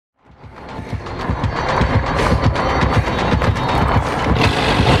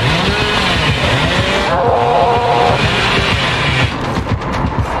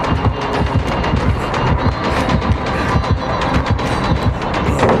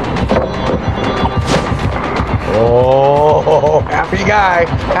happy guy,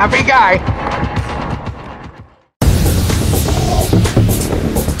 happy guy.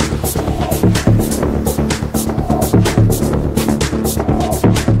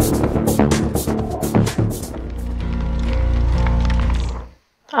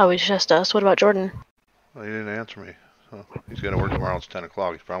 Oh, it's just us. What about Jordan? Well, he didn't answer me. So he's going to work tomorrow. It's 10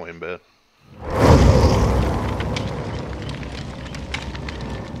 o'clock. He's probably in bed.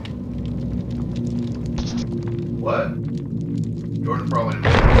 What? Jordan's probably in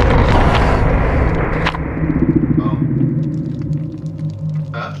bed. Oh.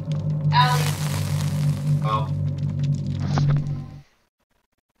 Huh? Allie. Oh.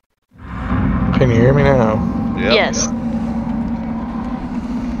 Can you hear me now? Yep. Yes. Yep.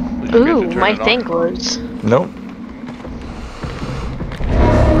 Ooh, my thing glows. Nope.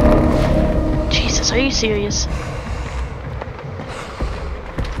 Jesus, are you serious?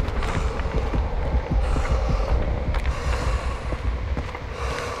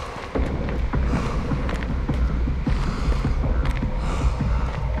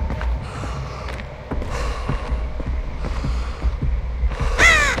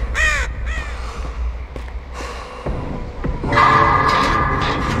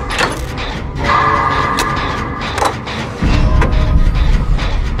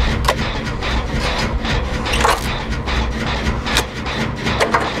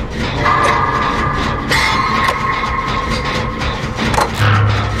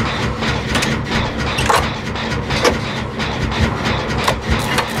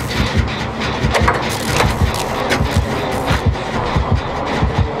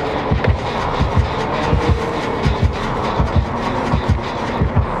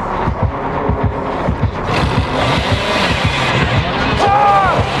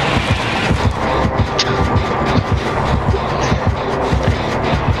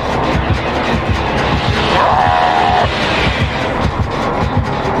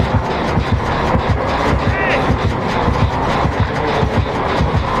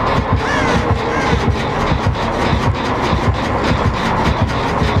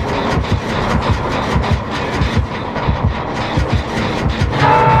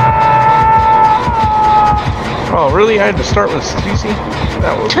 Oh, really? I had to start with Stacy?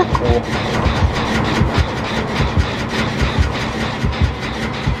 That was cool.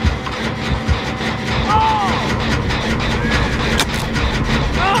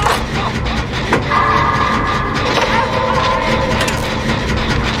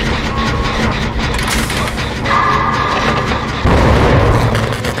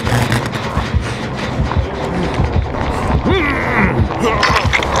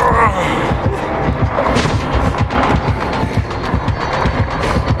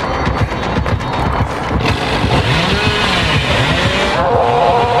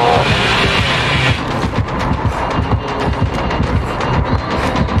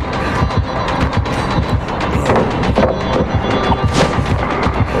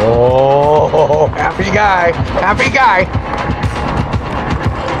 Oh, happy guy, happy guy.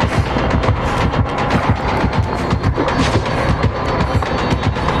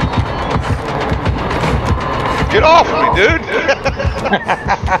 Get off of me, dude!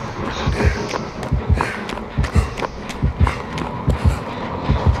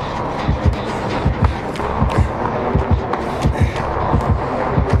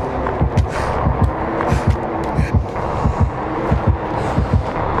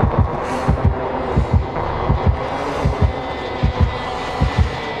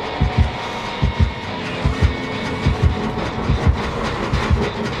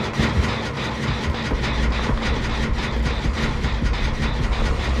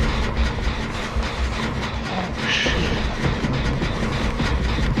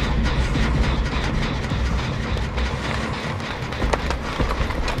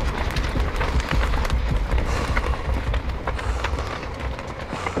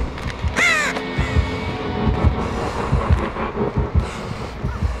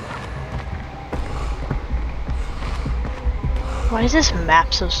 Why is this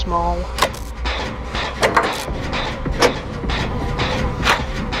map so small?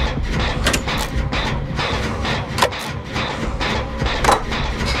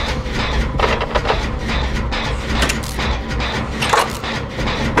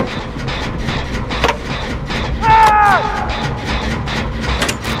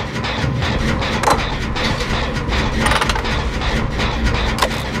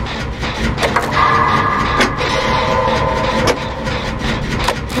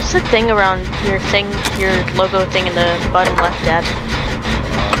 What's the thing around your thing, your logo thing in the bottom left, Dad?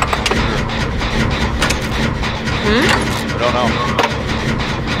 I don't know.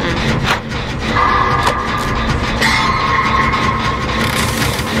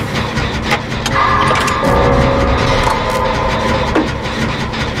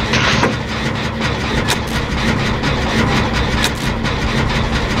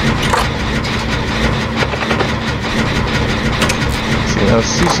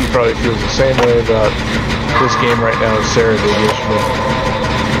 Cece probably feels the same way about this game right now as Sarah did yesterday.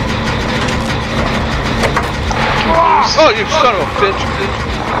 Oh, you son of a bitch!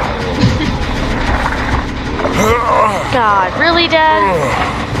 God, really, Dad?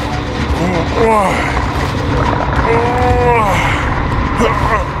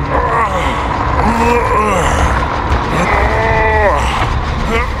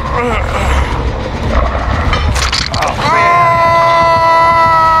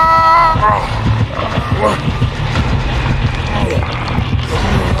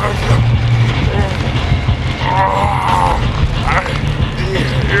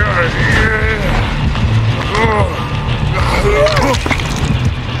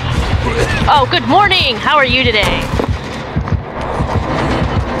 Oh, good morning! How are you today?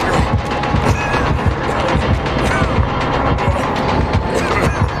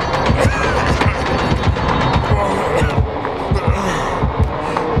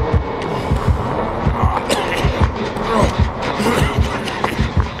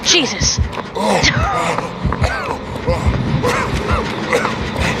 Jesus!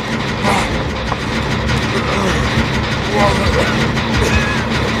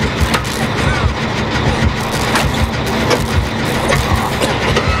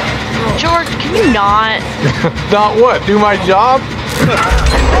 George, can you not? Not what? Do my job?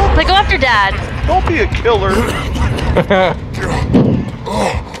 Like, go after Dad. Don't be a killer.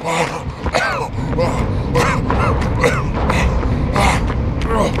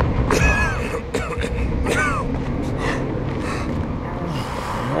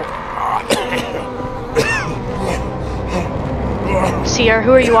 Sierra,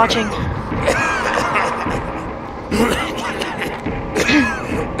 who are you watching?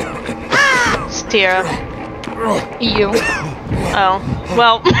 Sierra. You. Oh.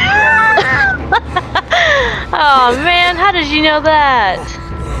 Well. Oh man, how did you know that?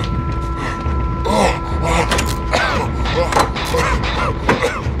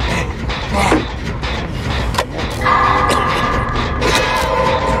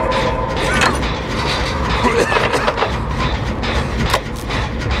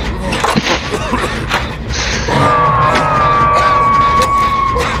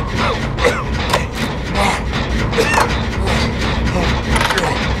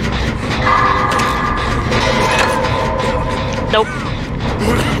 Nope.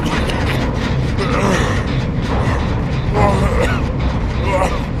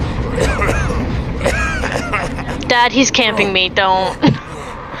 Dad, he's camping me, don't.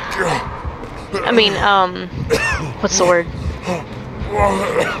 I mean, what's the word?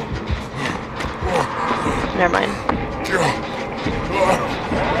 Never mind.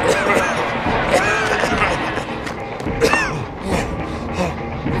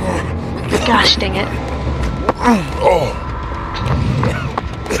 Gosh dang it.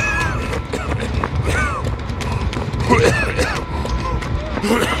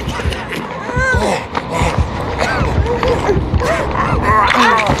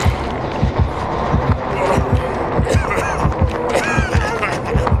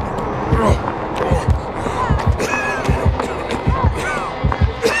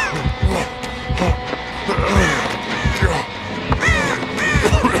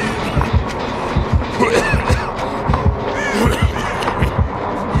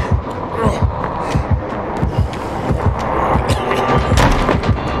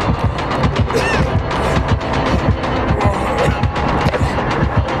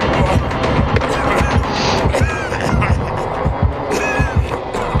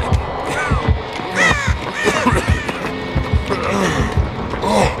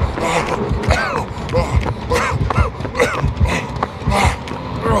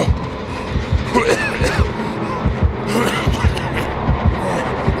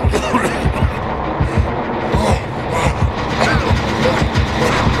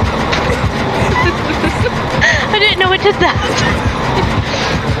 Did that?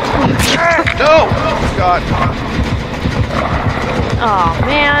 No! Oh, God. Oh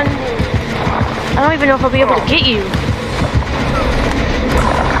man. I don't even know if I'll be able to get you.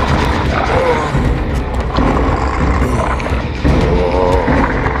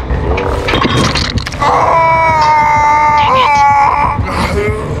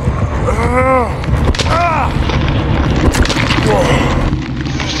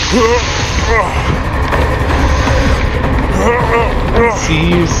 I see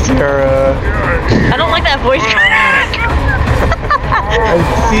you, Sarah. I don't like that voice crack. I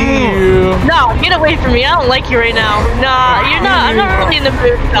see you. No, get away from me. I don't like you right now. Nah, you're not. I'm not really in the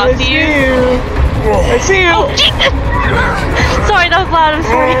mood to talk to you. I see you. Oh, Jesus. Sorry, that was loud. I'm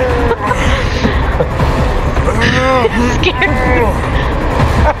sorry. Scared.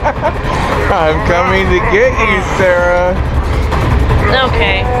 I'm coming to get you, Sarah.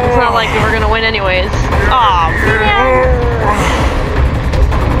 Okay, it's not like we're gonna win anyways. Aw, man.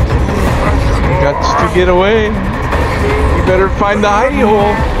 Got to get away. You better find the hidey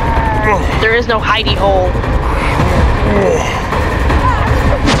hole. There is no hidey hole.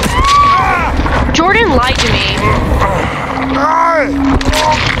 Jordan lied to me.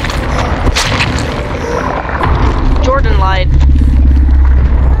 Jordan lied.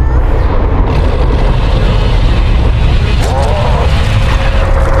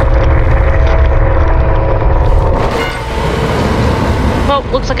 Well,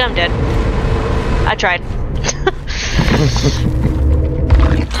 looks like I'm dead. I tried.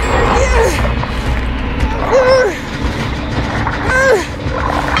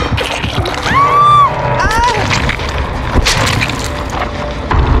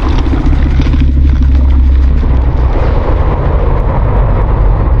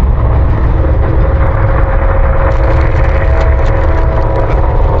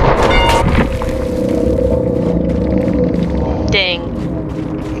 Dang.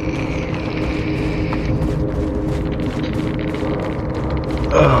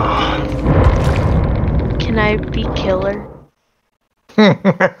 Can I be killer?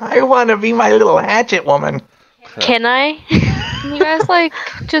 I want to be my little hatchet woman. Can I? Can you guys like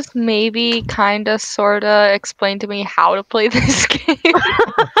just maybe kinda sorta explain to me how to play this game?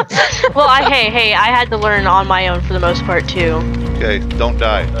 Well, hey, I had to learn on my own for the most part too. Okay, don't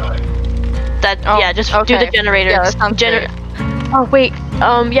die. Yeah, just do the generators. Yeah, that sounds great. Oh wait,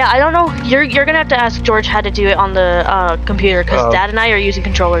 yeah, I don't know. You're gonna have to ask George how to do it on the computer because Dad and I are using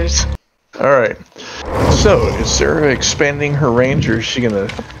controllers. Alright. So, is Sarah expanding her range or is she gonna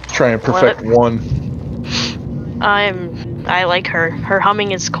try and perfect one? I like her. Her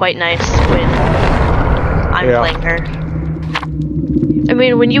humming is quite nice when I'm playing her. I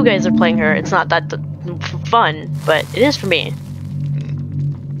mean, when you guys are playing her, it's not that fun, but it is for me.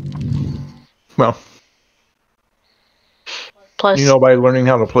 Well, Plus, you know, by learning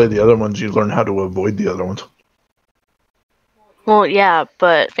how to play the other ones, you learn how to avoid the other ones. well, yeah,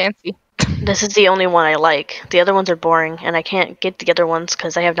 but Fancy. this is the only one I like. The other ones are boring, and I can't get the other ones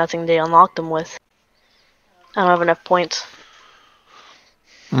because I have nothing to unlock them with. I don't have enough points.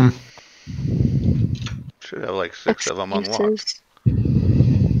 Should have like 6 of them unlocked. Excuses.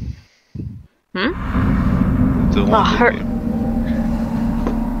 The Oh, one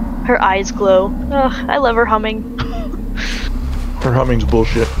her eyes glow. Ugh, I love her humming. Her humming's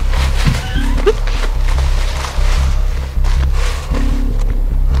bullshit.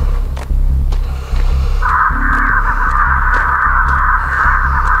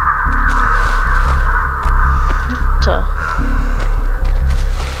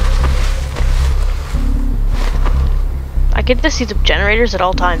 I get to see the generators at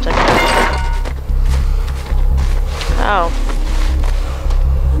all times. Oh.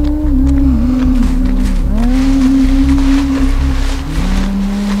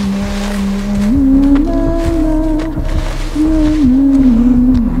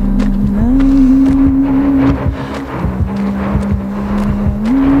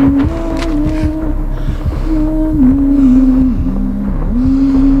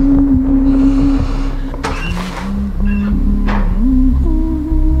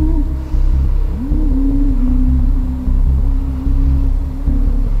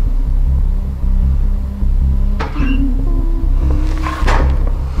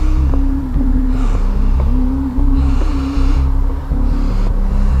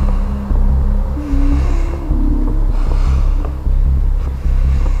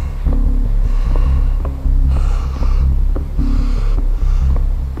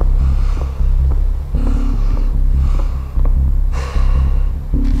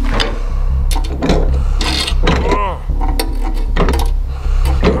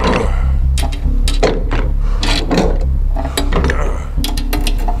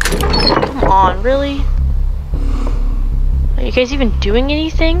 Really? Are you guys even doing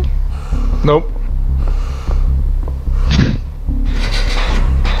anything? Nope.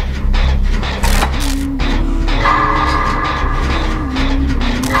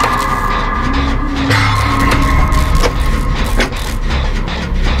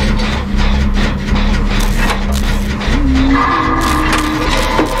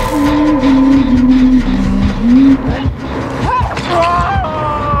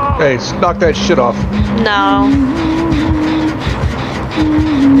 Hey, knock that shit off. No.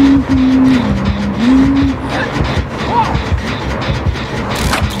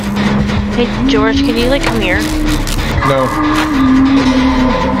 Hey, George, can you, like, come here? No.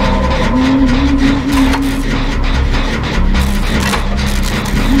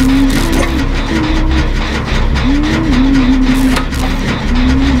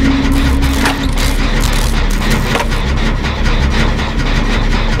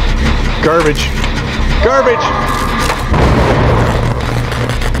 Garbage. Garbage!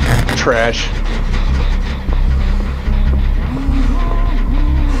 Trash.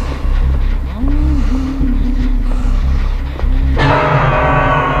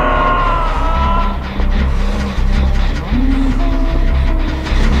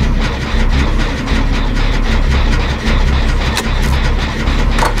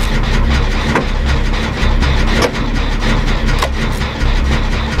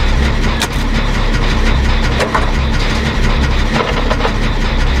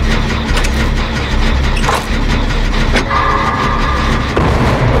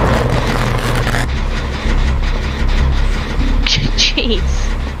 Jeez.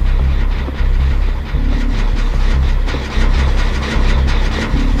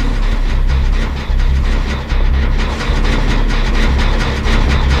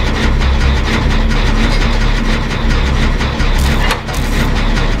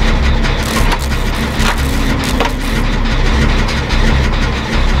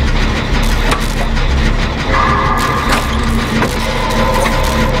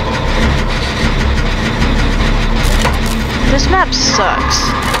 This map sucks.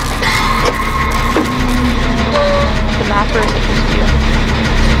 The map or is it just you?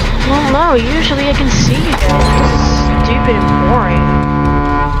 Well, no, usually I can see you guys. It's stupid and boring.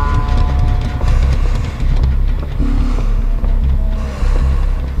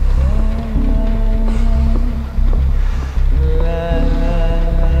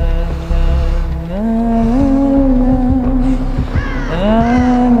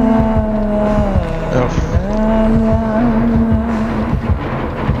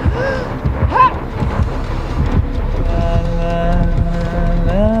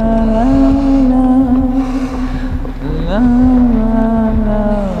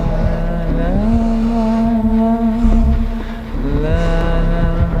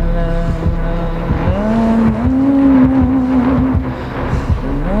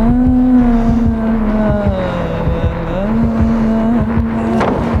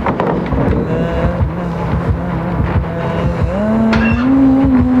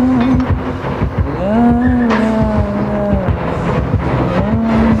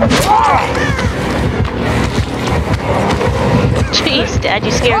 Jeez, Dad,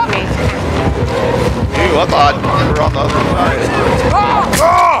 you scared me. Ew, I thought you were on the other side.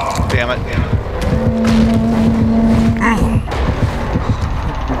 Damn it.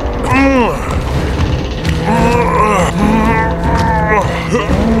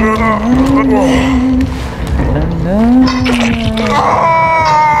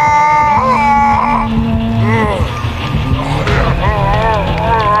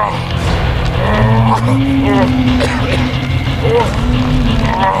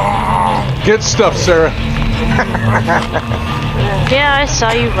 Get stuff, Sarah. Yeah, I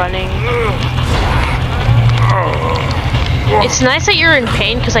saw you running. It's nice that you're in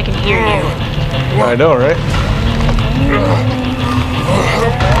pain because I can hear you. I know, right?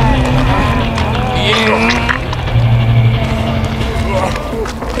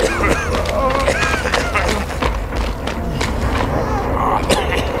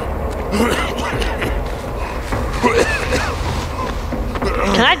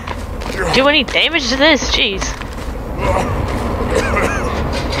 Can I do any damage to this? Jeez.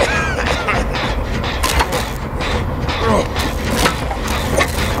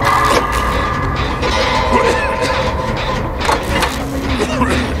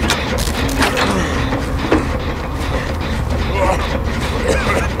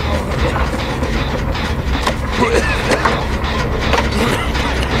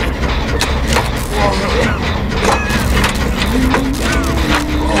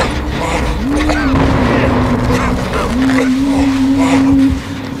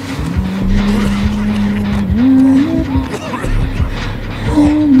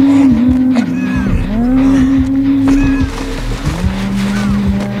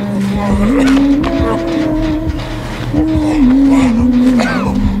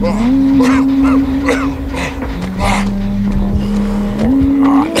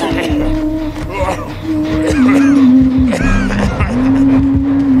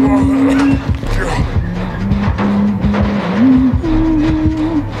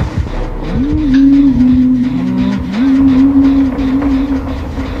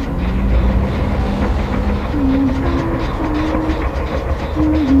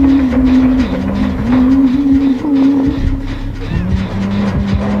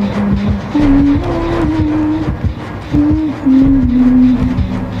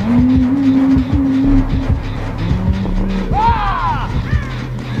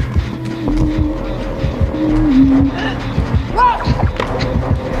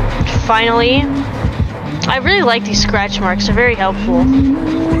 Finally. I really like these scratch marks, they're very helpful.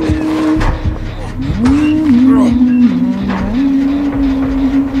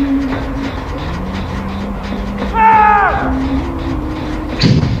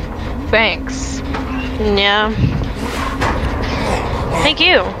 Thanks. Yeah. Thank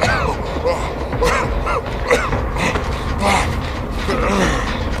you.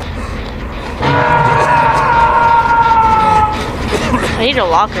 I need a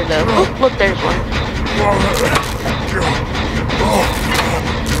locker though. Oh, look, there's one.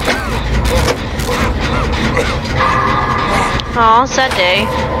 Aw, sad day.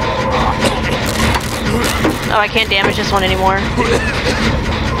 Oh, I can't damage this one anymore.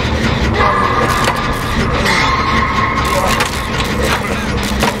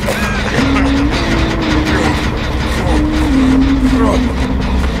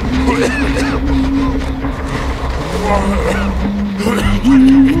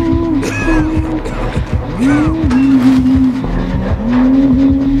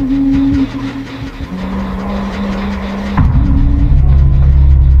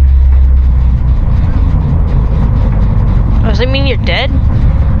 Oh, does that mean you're dead?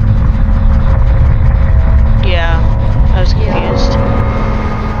 Yeah, I was confused.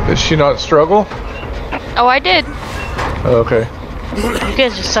 Did she not struggle? Oh, I did. Oh, okay. You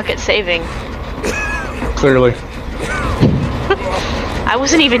guys just suck at saving. Clearly. I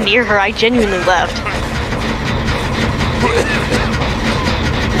wasn't even near her, I genuinely left.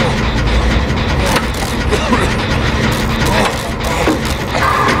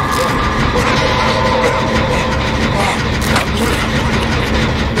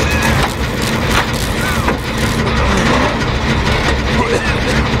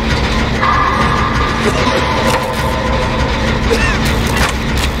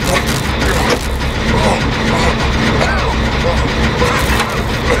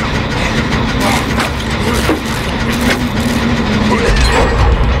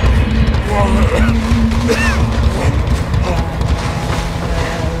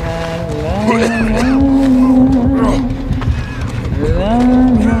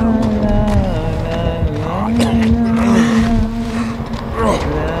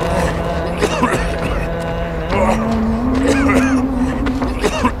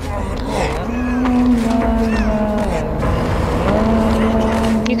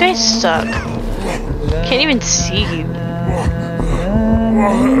 You guys suck. Can't even see you.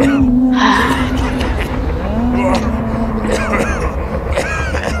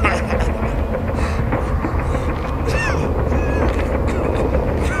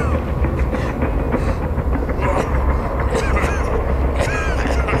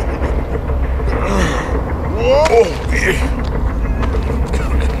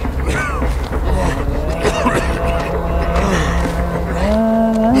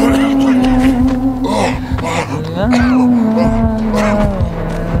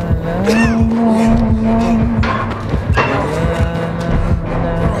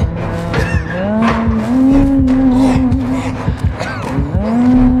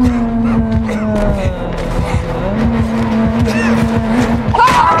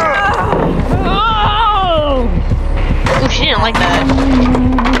 Ooh, she didn't like that.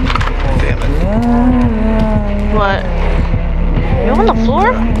 Damn it. What? You on the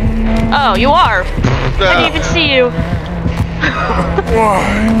floor? Oh, you are. I didn't even see you.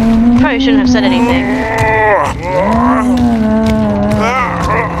 Probably shouldn't have said anything.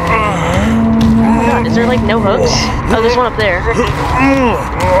 Oh God, is there like no hooks? Oh, there's one up there.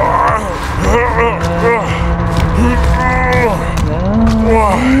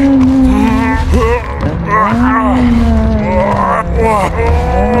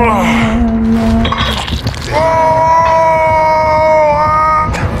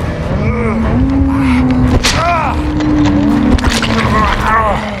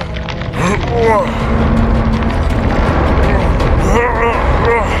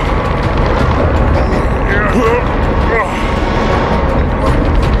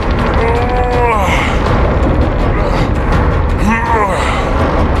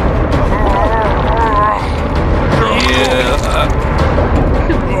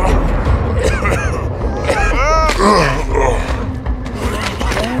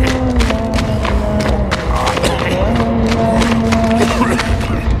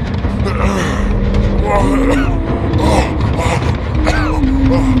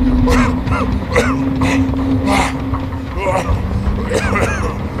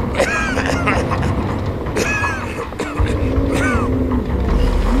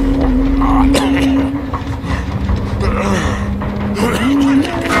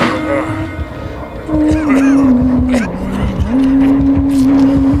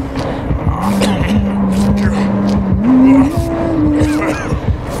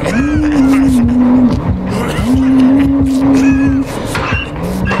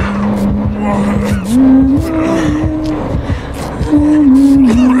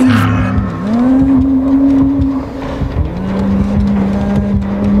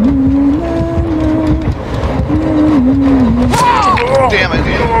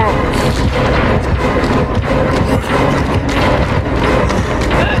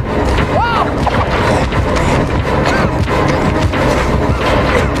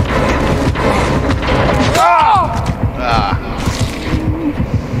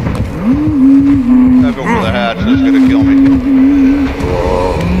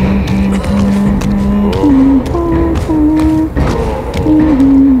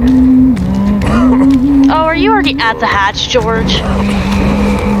 the hatch, George?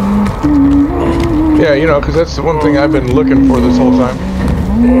 Yeah, you know, because that's the one thing I've been looking for this whole time.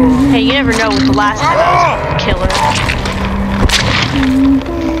 Hey, you never know with the last time I was a killer.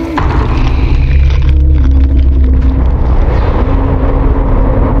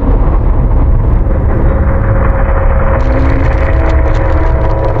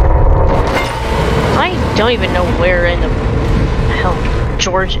 I don't even know where in the hell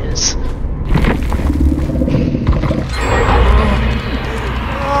George is.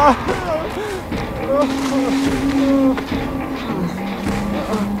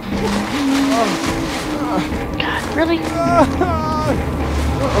 God, really?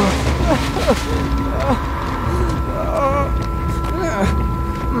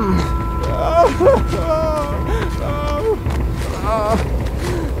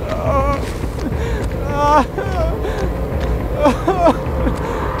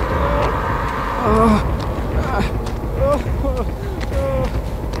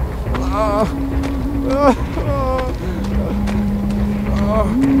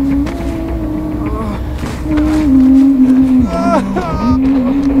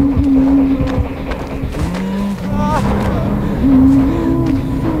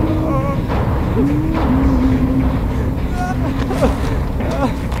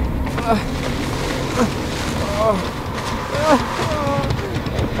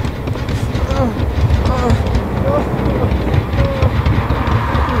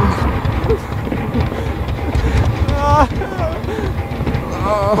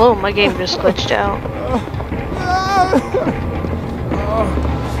 Whoa, my game just glitched out.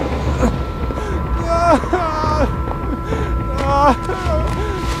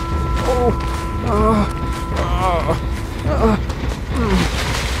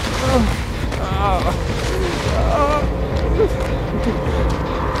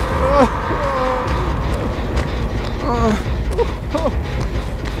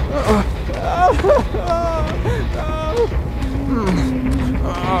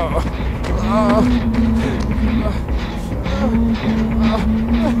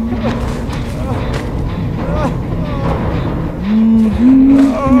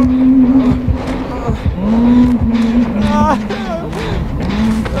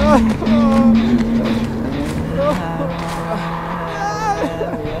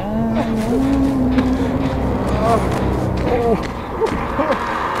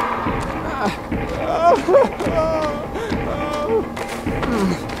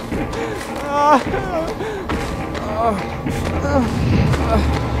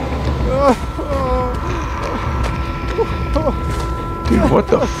 Dude, what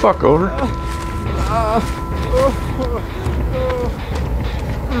the fuck, over?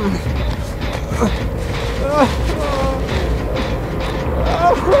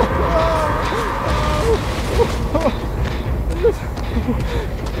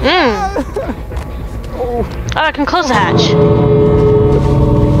 Oh, I can close the hatch.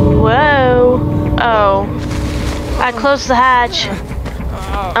 Whoa. Oh. I closed the hatch.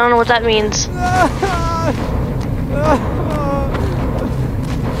 I don't know what that means.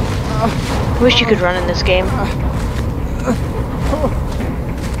 Wish you could run in this game.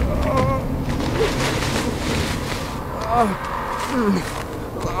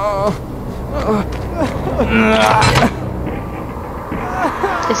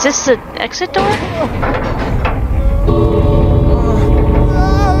 Is this the exit door?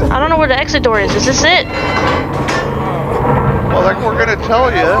 I don't know where the exit door is. Is this it? Well, like we're gonna tell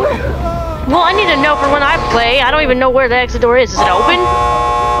you. Well, I need to know for when I play. I don't even know where the exit door is. Is it open?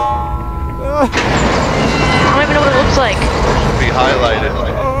 I don't even know what it looks like. It should be highlighted.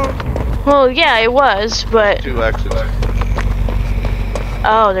 Well, yeah, it was, but... 2 exits.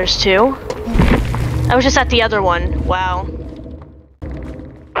 Oh, there's 2? I was just at the other one. Wow.